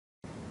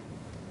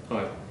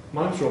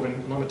My name's Robin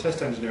and I'm a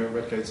test engineer at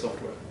RedGate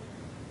Software.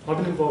 I've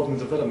been involved in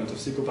the development of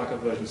SQL Backup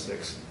version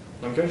 6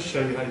 and I'm going to show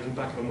you how you can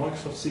back up a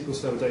Microsoft SQL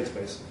Server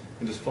database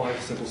in just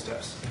 5 simple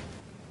steps.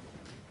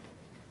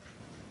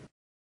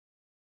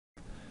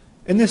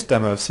 In this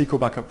demo of SQL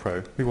Backup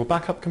Pro, we will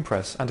backup,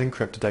 compress and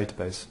encrypt a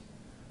database.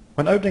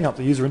 When opening up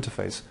the user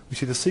interface, we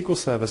see the SQL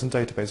servers and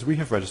database we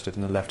have registered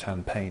in the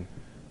left-hand pane.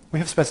 We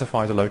have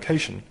specified a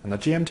location and the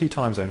GMT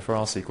time zone for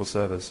our SQL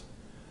servers.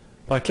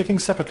 By clicking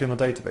separately on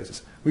the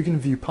databases, we can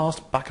view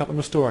past backup and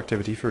restore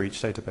activity for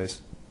each database.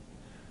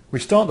 We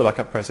start the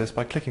backup process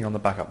by clicking on the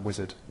backup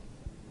wizard.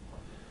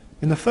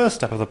 In the first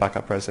step of the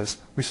backup process,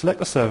 we select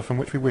the server from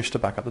which we wish to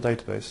backup the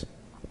database.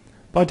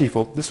 By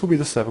default, this will be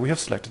the server we have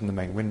selected in the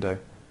main window.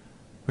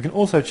 We can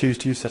also choose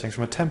to use settings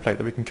from a template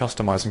that we can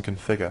customize and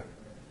configure.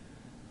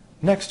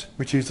 Next,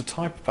 we choose the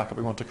type of backup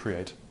we want to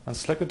create and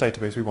select the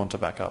database we want to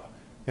backup.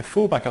 If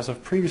full backups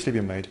have previously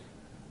been made,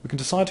 we can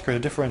decide to create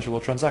a differential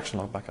or transaction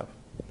log backup.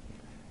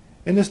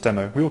 In this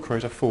demo, we will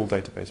create a full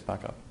database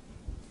backup.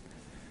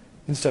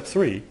 In step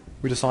 3,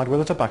 we decide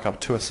whether to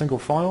backup to a single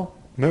file,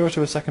 mirror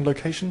to a second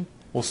location,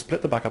 or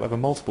split the backup over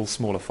multiple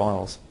smaller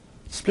files.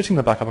 Splitting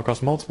the backup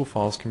across multiple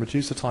files can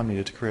reduce the time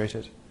needed to create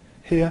it.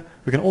 Here,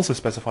 we can also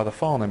specify the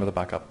file name of the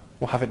backup,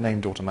 or have it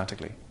named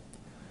automatically.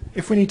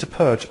 If we need to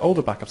purge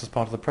older backups as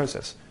part of the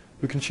process,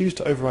 we can choose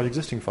to override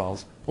existing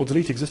files, or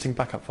delete existing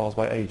backup files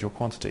by age or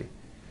quantity.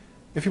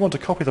 If you want to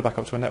copy the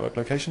backup to a network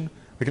location,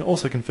 we can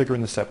also configure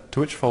in the step to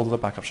which folder the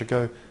backup should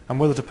go, and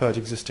whether to purge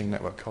existing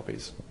network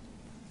copies.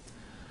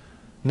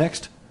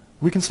 Next,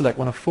 we can select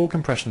one of 4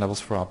 compression levels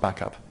for our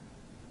backup.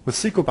 With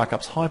SQL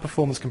Backup's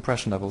high-performance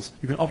compression levels,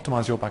 you can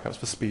optimize your backups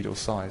for speed or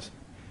size.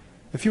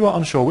 If you are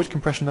unsure which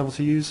compression level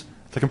to use,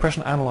 the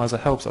Compression Analyzer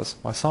helps us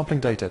by sampling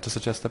data to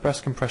suggest the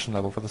best compression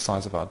level for the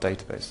size of our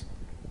database.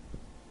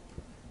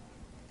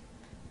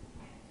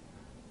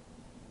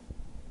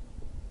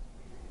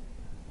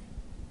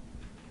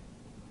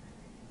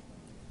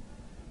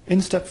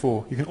 In step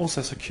 4, you can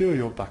also secure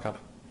your backup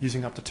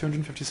using up to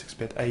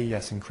 256-bit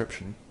AES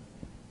encryption.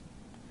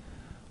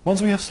 Once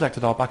we have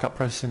selected our backup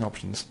processing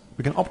options,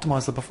 we can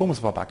optimize the performance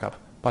of our backup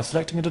by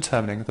selecting and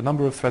determining the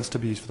number of threads to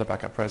be used for the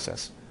backup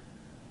process.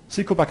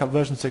 SQL Backup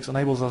version 6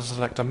 enables us to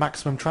select a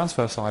maximum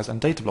transfer size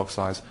and data block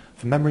size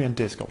for memory and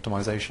disk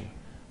optimization.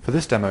 For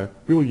this demo,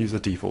 we will use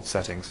the default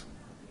settings.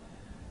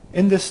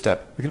 In this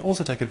step, we can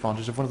also take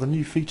advantage of one of the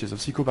new features of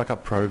SQL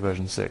Backup Pro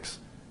version 6,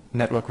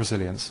 network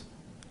resilience.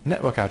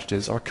 Network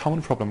outages are a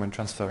common problem when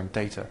transferring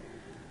data.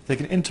 They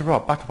can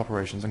interrupt backup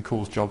operations and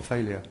cause job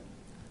failure.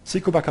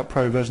 SQL Backup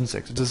Pro version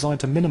 6 is designed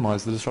to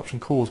minimize the disruption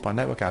caused by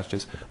network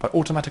outages by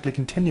automatically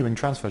continuing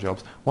transfer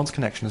jobs once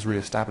connection is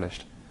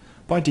re-established.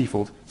 By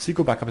default,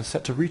 SQL Backup is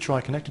set to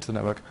retry connecting to the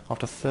network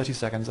after 30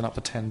 seconds and up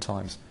to 10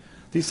 times.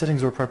 These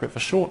settings are appropriate for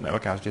short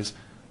network outages,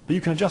 but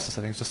you can adjust the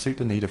settings to suit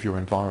the need of your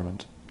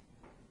environment.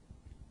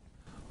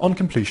 On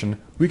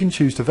completion, we can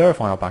choose to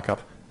verify our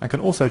backup and can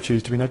also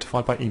choose to be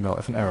notified by email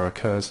if an error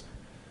occurs.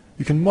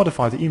 You can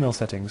modify the email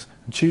settings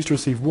and choose to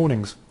receive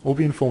warnings or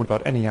be informed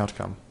about any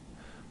outcome.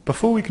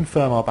 Before we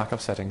confirm our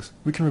backup settings,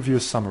 we can review a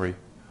summary,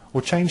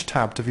 or change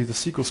tab to view the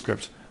SQL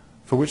script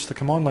for which the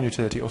command line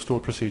utility or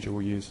stored procedure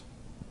will use.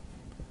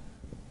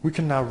 We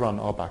can now run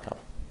our backup.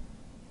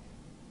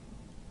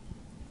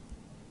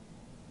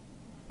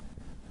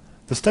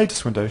 The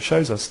status window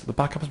shows us that the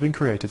backup has been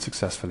created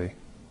successfully.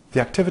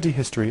 The activity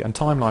history and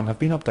timeline have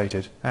been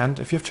updated, and,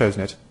 if you have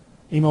chosen it,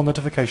 email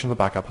notification of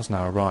the backup has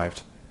now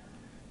arrived.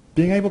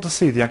 Being able to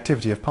see the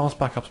activity of past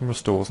backups and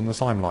restores in the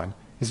timeline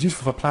is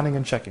useful for planning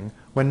and checking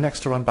when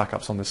next to run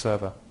backups on this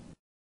server.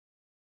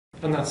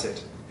 And that's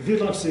it. If you'd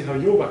like to see how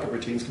your backup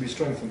routines can be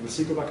strengthened with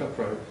SQL Backup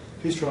Pro,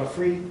 please try our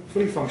free,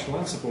 fully functional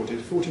and supported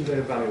 14-day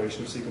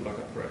evaluation of SQL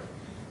Backup Pro.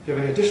 If you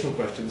have any additional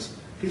questions,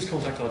 please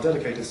contact our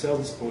dedicated sales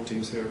and support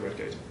teams here at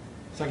RedGate.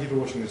 Thank you for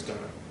watching this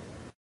demo.